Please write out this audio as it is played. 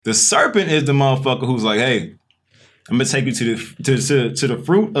The serpent is the motherfucker who's like, hey, I'm gonna take you to the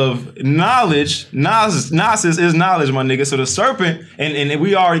fruit of knowledge. Gnosis is knowledge, my nigga. So the serpent, and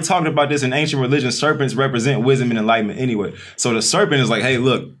we already talked about this in ancient religion. Serpents represent wisdom and enlightenment anyway. So the serpent is like, hey,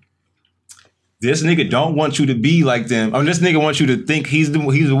 look, this nigga don't want you to be like them. I mean, this nigga wants you to think he's the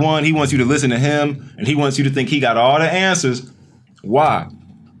one. He wants you to listen to him, and he wants you to think he got all the answers. Why?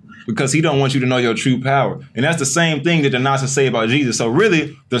 Because he don't want you to know your true power. And that's the same thing that the Gnostics say about Jesus. So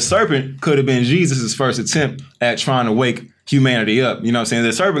really, the serpent could have been Jesus' first attempt at trying to wake humanity up. You know what I'm saying?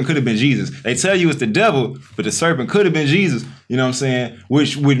 The serpent could have been Jesus. They tell you it's the devil, but the serpent could have been Jesus. You know what I'm saying?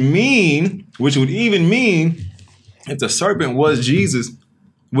 Which would even mean if the serpent was Jesus,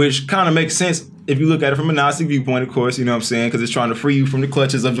 which kind of makes sense if you look at it from a Gnostic viewpoint, of course, you know what I'm saying? Because it's trying to free you from the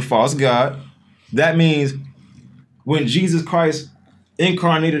clutches of the false god. That means when Jesus Christ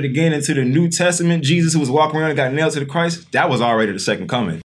incarnated again into the New Testament, Jesus who was walking around and got nailed to the Christ, that was already the second coming.